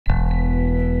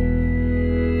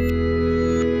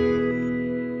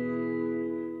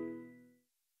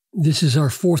This is our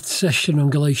fourth session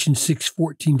on Galatians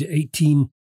 6:14 to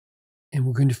 18, and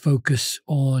we're going to focus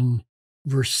on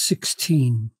verse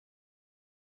 16.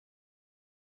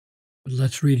 But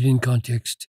let's read it in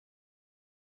context.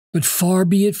 But far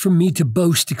be it from me to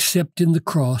boast except in the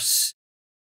cross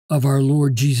of our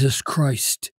Lord Jesus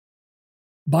Christ,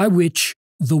 by which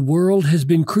the world has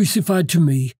been crucified to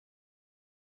me,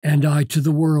 and I to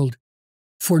the world.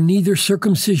 For neither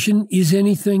circumcision is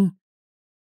anything,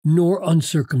 nor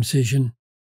uncircumcision,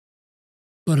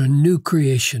 but a new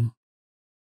creation.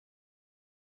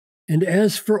 And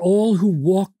as for all who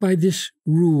walk by this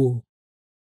rule,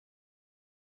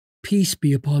 peace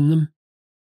be upon them,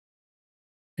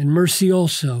 and mercy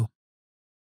also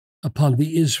upon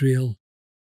the Israel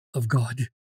of God.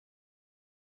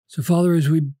 So, Father, as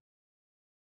we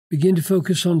begin to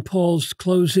focus on Paul's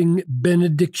closing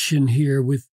benediction here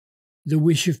with the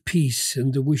wish of peace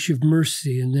and the wish of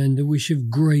mercy and then the wish of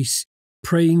grace,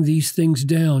 praying these things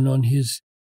down on his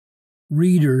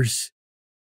readers,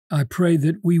 I pray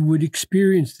that we would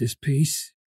experience this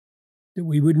peace, that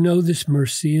we would know this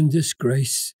mercy and this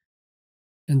grace,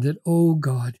 and that, oh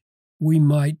God, we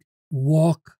might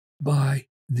walk by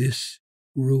this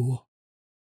rule,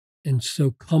 and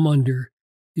so come under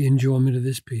the enjoyment of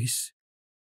this peace.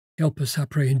 Help us, I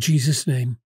pray, in Jesus'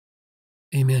 name.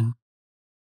 Amen.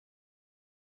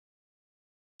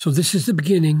 So this is the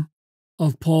beginning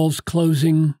of Paul's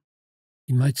closing,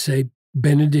 you might say,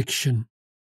 benediction.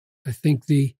 I think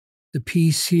the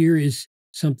peace here is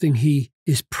something he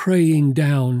is praying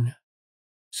down,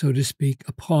 so to speak,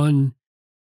 upon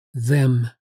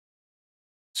them.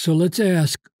 So let's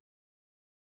ask,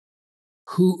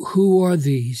 who are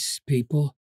these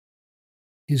people?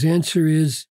 His answer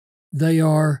is, they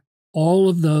are all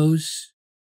of those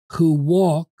who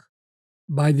walk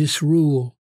by this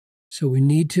rule. So we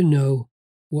need to know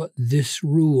what this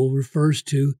rule refers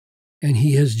to. And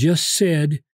he has just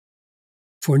said,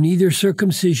 for neither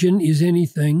circumcision is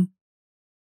anything,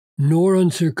 nor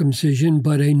uncircumcision,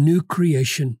 but a new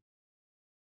creation.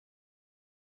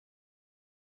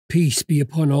 Peace be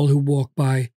upon all who walk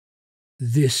by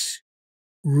this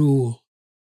rule.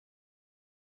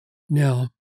 Now,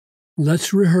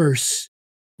 let's rehearse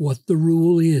what the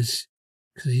rule is,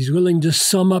 because he's willing to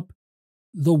sum up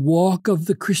the walk of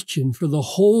the Christian for the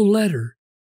whole letter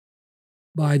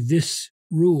by this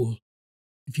rule.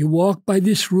 If you walk by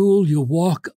this rule, you'll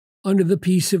walk under the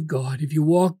peace of God. If you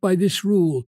walk by this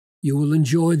rule, you will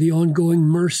enjoy the ongoing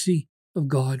mercy of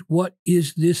God. What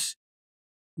is this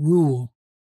rule?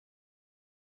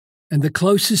 And the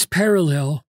closest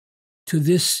parallel to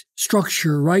this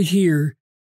structure right here,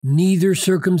 neither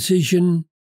circumcision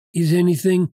is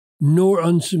anything, nor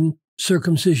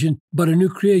uncircumcision, but a new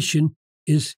creation,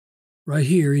 is right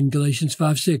here in Galatians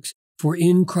 5:6. For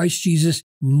in Christ Jesus,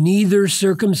 neither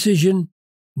circumcision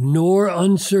nor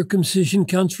uncircumcision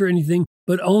counts for anything,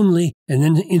 but only, and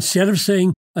then instead of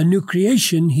saying a new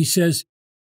creation, he says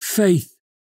faith,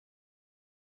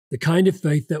 the kind of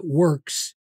faith that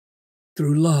works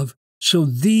through love. So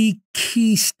the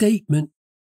key statement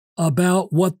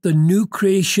about what the new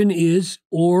creation is,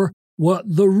 or what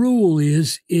the rule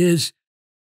is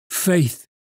faith.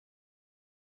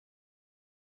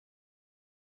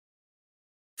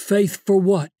 Faith for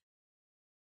what?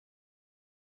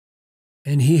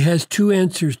 And he has two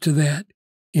answers to that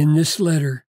in this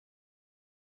letter.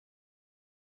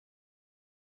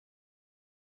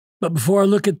 But before I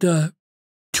look at the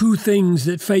two things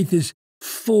that faith is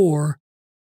for,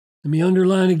 let me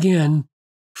underline again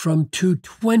from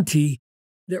 2:20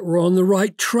 that we're on the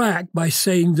right track by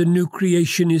saying the new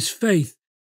creation is faith.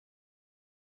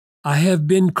 I have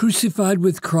been crucified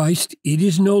with Christ. It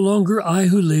is no longer I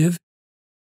who live.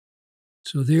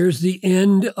 So there's the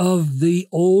end of the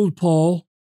old Paul.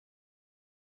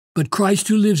 But Christ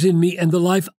who lives in me, and the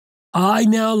life I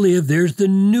now live, there's the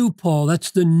new Paul.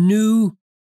 That's the new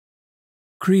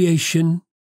creation.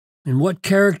 And what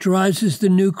characterizes the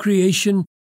new creation?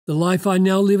 The life I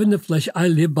now live in the flesh, I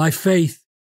live by faith.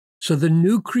 So the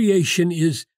new creation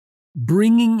is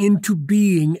bringing into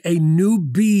being a new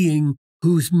being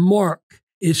whose mark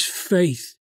is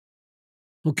faith.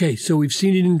 Okay, so we've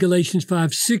seen it in Galatians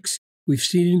 5:6. We've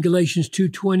seen it in Galatians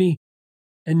 2:20.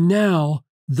 And now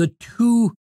the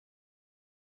two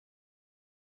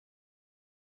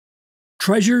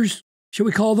treasures, shall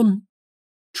we call them?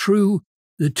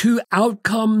 The two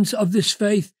outcomes of this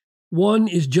faith. One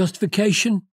is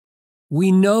justification.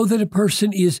 We know that a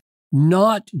person is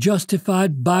not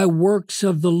justified by works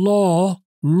of the law,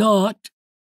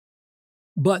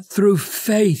 but through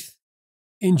faith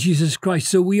in Jesus Christ.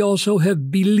 So we also have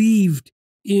believed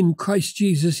in Christ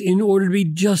Jesus in order to be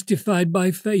justified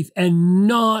by faith and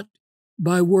not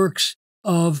by works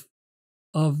of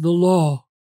the law.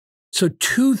 So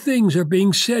two things are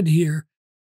being said here.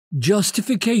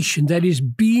 Justification, that is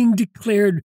being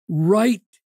declared right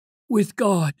with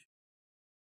God,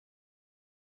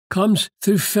 comes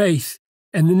through faith,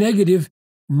 and the negative,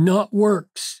 not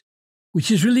works,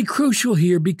 which is really crucial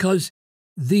here because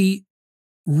the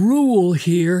rule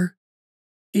here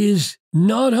is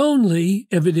not only,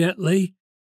 evidently,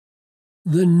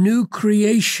 the new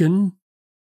creation,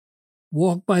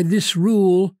 walk by this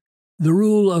rule, the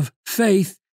rule of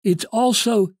faith, it's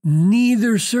also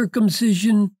neither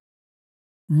circumcision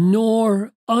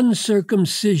nor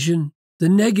uncircumcision, the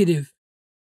negative.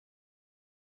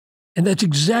 And that's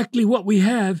exactly what we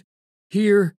have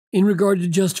here in regard to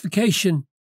justification.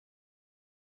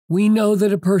 We know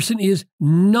that a person is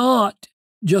not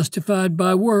justified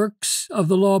by works of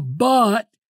the law, but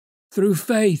through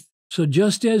faith. So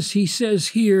just as he says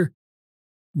here,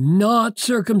 not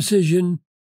circumcision,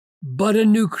 but a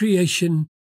new creation,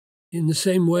 in the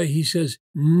same way he says,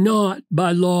 not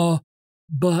by law,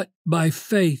 but by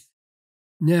faith.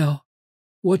 Now,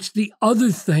 what's the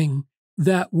other thing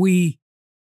that we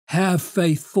have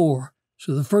faith for?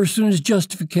 So the first one is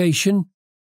justification.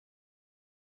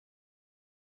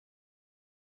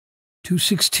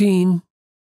 2:16.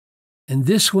 And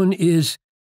this one is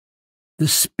the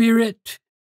Spirit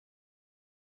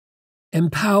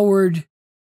empowered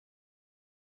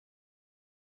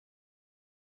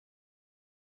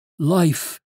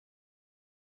life.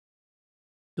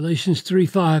 Galatians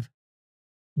 3:5.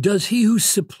 Does he who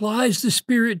supplies the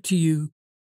Spirit to you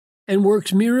and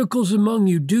works miracles among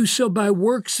you do so by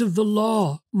works of the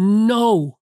law?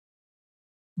 No.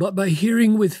 But by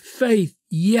hearing with faith?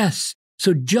 Yes.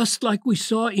 So just like we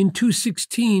saw in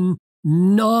 2:16,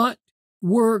 not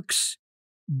works,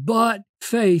 but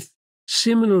faith.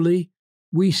 Similarly,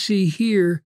 we see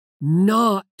here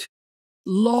not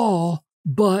law,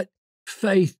 but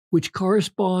faith, which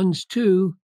corresponds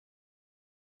to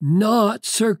not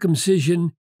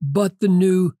circumcision, but the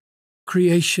new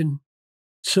creation.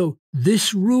 So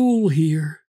this rule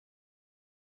here,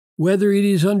 whether it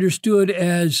is understood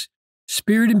as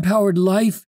Spirit-empowered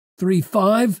life,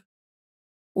 3:5,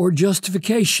 or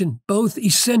justification, both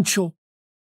essential,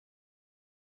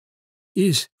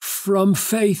 is from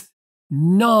faith,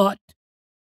 not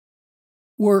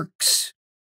works,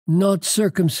 not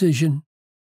circumcision.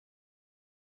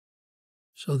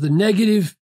 So the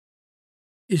negative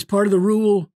is part of the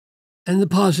rule, and the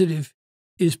positive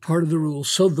is part of the rule.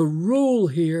 So the rule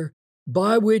here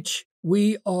by which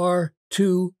we are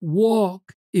to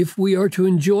walk, if we are to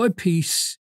enjoy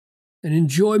peace and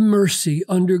enjoy mercy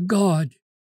under God,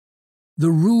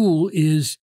 the rule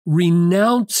is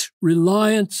renounce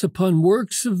reliance upon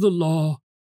works of the law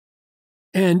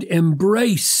and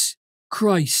embrace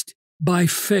Christ by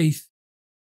faith.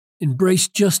 Embrace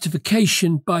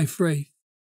justification by faith.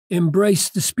 Embrace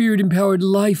the Spirit-empowered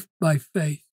life by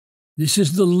faith. This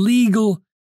is the legal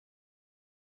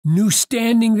new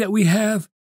standing that we have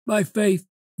by faith.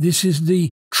 This is the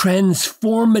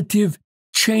transformative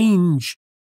change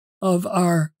of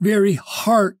our very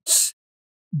hearts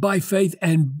by faith,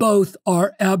 and both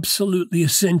are absolutely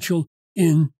essential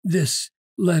in this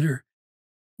letter.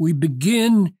 We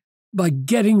begin by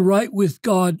getting right with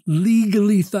God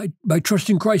legally by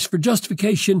trusting Christ for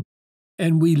justification,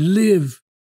 and we live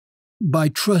by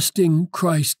trusting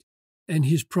Christ and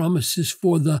his promises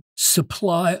for the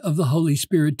supply of the Holy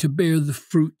Spirit to bear the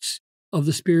fruits of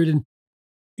the Spirit. And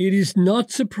it is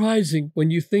not surprising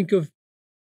when you think of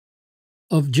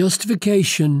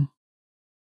justification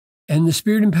and the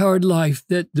Spirit-empowered life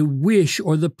that the wish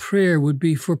or the prayer would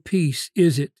be for peace,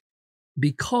 is it?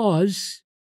 Because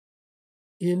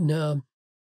in,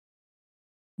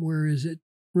 where is it?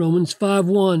 Romans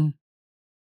 5:1.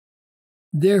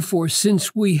 Therefore,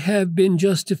 since we have been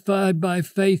justified by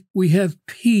faith, we have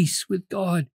peace with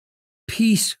God.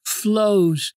 Peace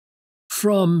flows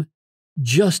from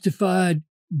justified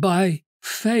by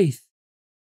faith.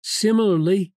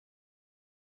 Similarly,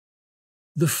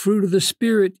 the fruit of the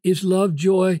Spirit is love,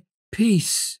 joy,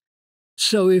 peace.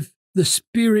 So if the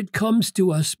Spirit comes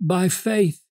to us by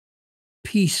faith,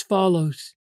 peace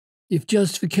follows. If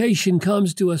justification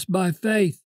comes to us by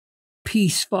faith,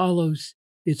 peace follows.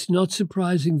 It's not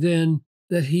surprising then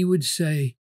that he would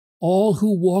say, all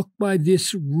who walk by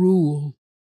this rule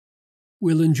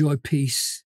will enjoy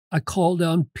peace. I call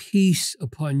down peace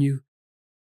upon you.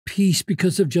 Peace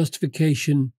because of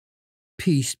justification.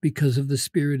 Peace because of the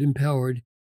Spirit-empowered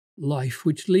life,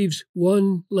 which leaves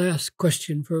one last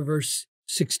question for verse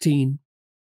 16.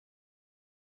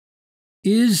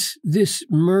 Is this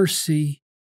mercy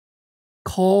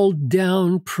called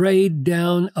down, prayed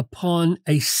down upon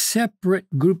a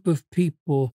separate group of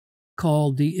people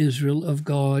called the Israel of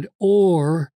God?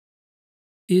 Or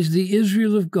is the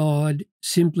Israel of God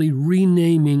simply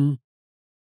renaming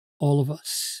all of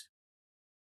us?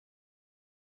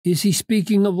 Is he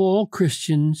speaking of all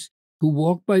Christians who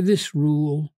walk by this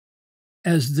rule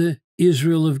as the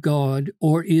Israel of God,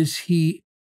 or is he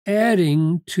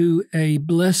adding to a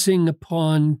blessing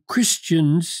upon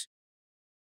Christians,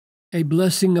 a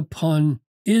blessing upon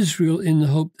Israel in the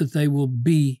hope that they will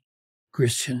be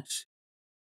Christians?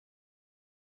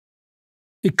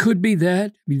 It could be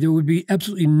that. There would be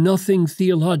absolutely nothing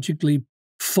theologically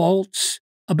false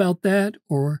about that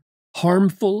or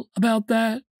harmful about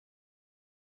that.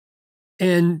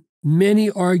 And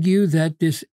many argue that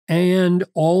this "and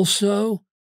also"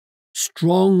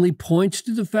 strongly points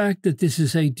to the fact that this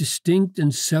is a distinct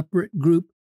and separate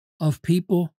group of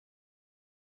people.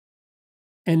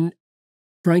 And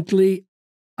frankly,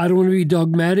 I don't want to be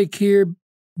dogmatic here,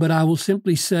 but I will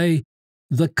simply say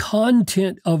the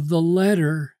content of the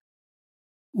letter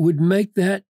would make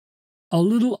that a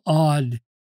little odd,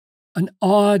 an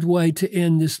odd way to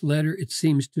end this letter, it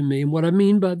seems to me. And what I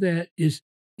mean by that is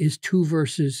two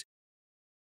verses.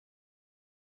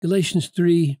 Galatians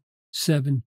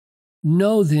 3:7.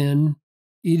 Know then,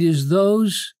 it is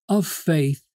those of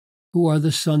faith who are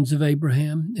the sons of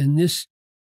Abraham, and this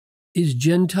is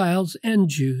Gentiles and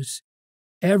Jews.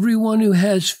 Everyone who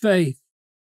has faith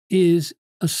is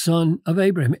a son of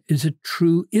Abraham, is a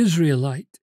true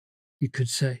Israelite, you could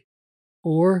say.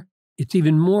 Or it's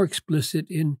even more explicit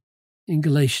in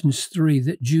Galatians 3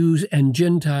 that Jews and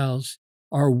Gentiles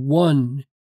are one.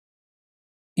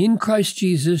 In Christ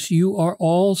Jesus, you are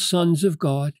all sons of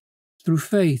God through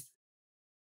faith.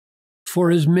 For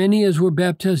as many as were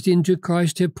baptized into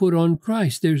Christ have put on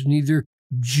Christ. There's neither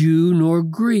Jew nor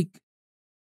Greek.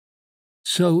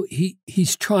 So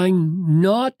he's trying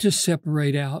not to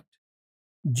separate out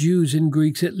Jews and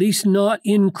Greeks, at least not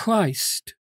in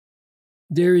Christ.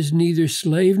 There is neither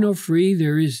slave nor free,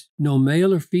 there is no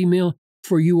male or female,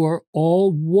 for you are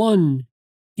all one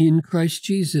in Christ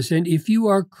Jesus. And if you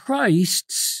are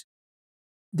Christ's,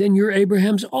 then you're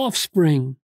Abraham's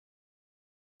offspring.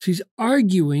 So he's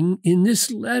arguing in this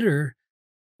letter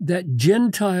that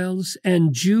Gentiles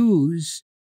and Jews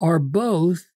are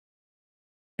both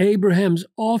Abraham's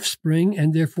offspring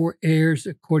and therefore heirs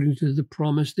according to the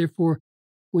promise. Therefore,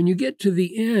 when you get to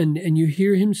the end and you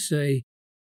hear him say,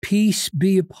 "Peace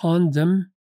be upon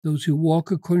them, those who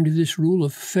walk according to this rule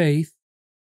of faith,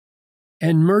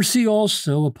 and mercy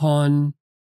also upon,"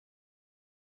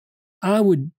 I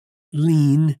would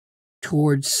lean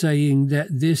towards saying that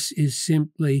this is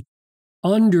simply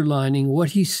underlining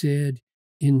what he said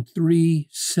in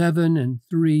 3:7 and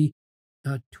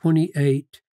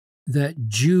 3:28, that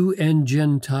Jew and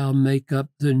Gentile make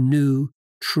up the new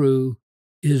true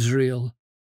Israel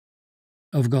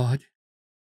of God.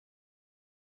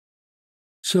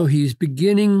 So he's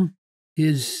beginning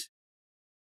his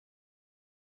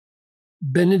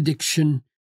benediction,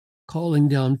 calling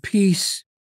down peace,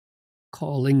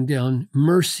 calling down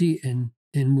mercy, and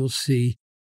we'll see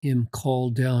him call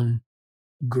down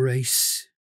grace.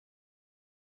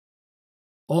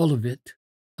 All of it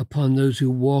upon those who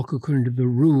walk according to the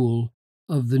rule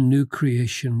of the new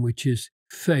creation, which is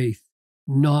faith,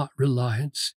 not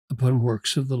reliance upon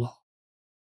works of the law.